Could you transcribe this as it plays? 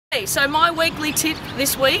Okay, so my weekly tip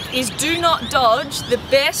this week is do not dodge the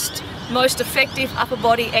best, most effective upper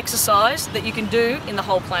body exercise that you can do in the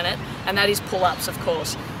whole planet, and that is pull-ups, of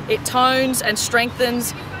course. It tones and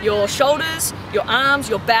strengthens your shoulders, your arms,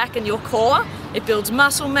 your back and your core. It builds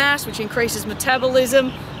muscle mass, which increases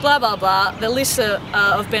metabolism, blah, blah, blah. The lists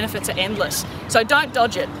of benefits are endless. So don't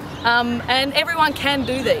dodge it. And everyone can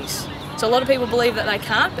do these. So a lot of people believe that they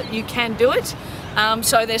can't, but you can do it.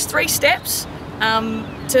 So there's 3 steps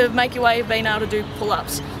to make your way of being able to do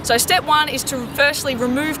pull-ups. So step 1 is to firstly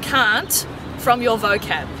remove can't from your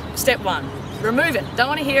vocab. Step 1, remove it. Don't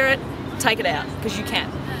want to hear it, take it out, because you can.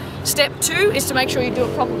 Step 2 is to make sure you do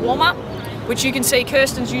a proper warm-up, which you can see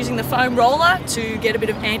Kirsten's using the foam roller to get a bit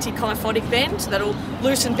of anti-kyphotic bend. That'll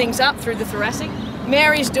loosen things up through the thoracic.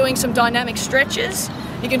 Mary's doing some dynamic stretches.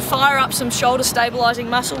 You can fire up some shoulder stabilizing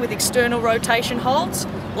muscle with external rotation holds,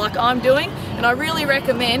 like I'm doing. And I really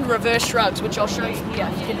recommend reverse shrugs, which I'll show you here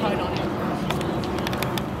if you can hone on it.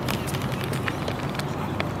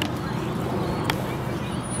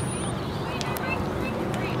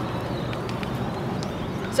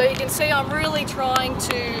 So you can see I'm really trying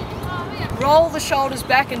to roll the shoulders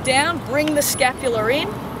back and down, bring the scapula in,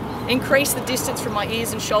 increase the distance from my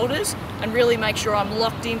ears and shoulders, and really make sure I'm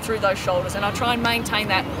locked in through those shoulders. And I try and maintain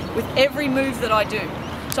that with every move that I do.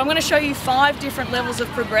 So I'm going to show you 5 different levels of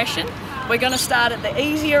progression. We're going to start at the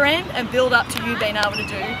easier end and build up to you being able to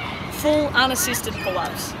do full unassisted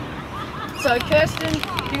pull-ups. So Kirsten,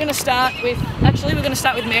 you're going to start with, actually we're going to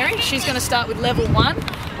start with Mary. She's going to start with level 1,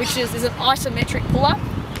 which is an isometric pull-up.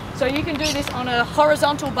 So you can do this on a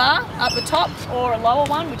horizontal bar up the top or a lower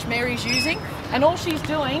one, which Mary's using. And all she's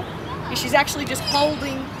doing is she's actually just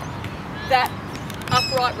holding that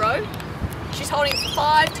upright row. She's holding for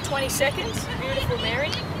 5 to 20 seconds. Beautiful,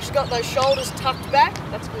 Mary. She's got those shoulders tucked back.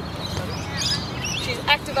 That's good. She's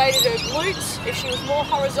activated her glutes. If she was more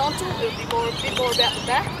horizontal, it would be a bit more about the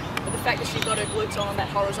back. But the fact that she's got her glutes on that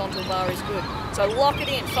horizontal bar is good. So lock it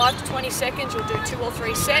in, 5 to 20 seconds. You'll do 2 or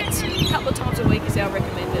 3 sets. A couple of times a week is our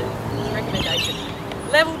recommendation.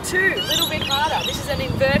 Level 2, a little bit harder. This is an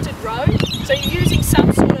inverted row. So you're using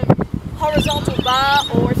some sort of horizontal bar,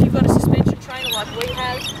 or if you've got a suspension trainer like we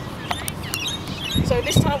have. So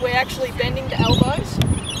this time we're actually bending the elbows,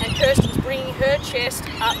 and Kirsten's bringing her chest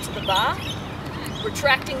up to the bar,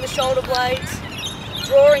 retracting the shoulder blades,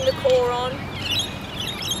 drawing the core on.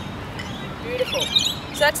 Beautiful.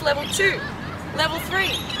 So that's level 2. Level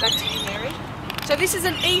 3, back to you, Mary. So this is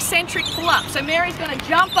an eccentric pull-up. So Mary's going to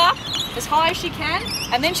jump up as high as she can,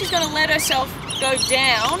 and then she's going to let herself go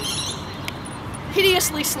down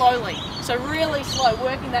hideously slowly. So really slow,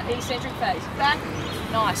 working that eccentric phase. Back,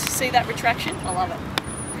 nice. See that retraction? I love it.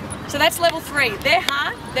 So that's level 3. They're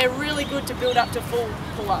hard. They're really good to build up to full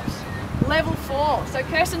pull-ups. Level 4. So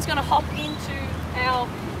Kirsten's going to hop into our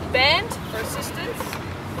band for assistance.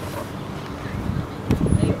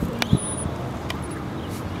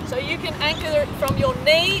 So you can anchor it from your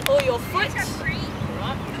knee or your foot.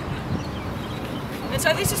 And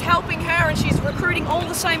so this is helping her, and she's recruiting all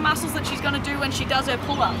the same muscles that she's going to do when she does her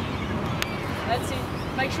pull-up. That's it.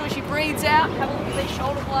 Make sure she breathes out. Have a look at these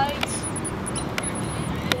shoulder blades.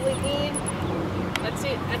 Pull it in. That's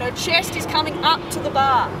it. And her chest is coming up to the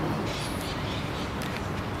bar.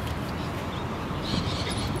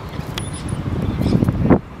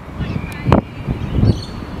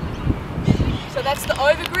 So that's the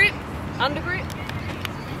over grip, under grip.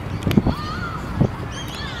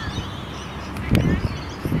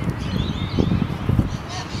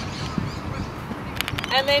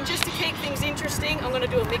 And then just to keep things interesting, I'm going to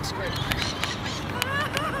do a mixed grip.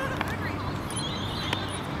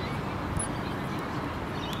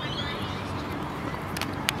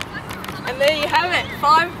 And there you have it,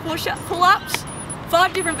 5 pull-ups,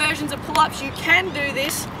 5 different versions of pull-ups. You can do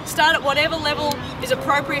this. Start at whatever level is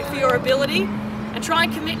appropriate for your ability, and try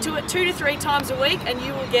and commit to it 2 to 3 times a week, and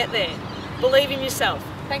you will get there. Believe in yourself.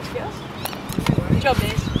 Thanks, girls. Good job,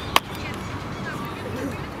 Des.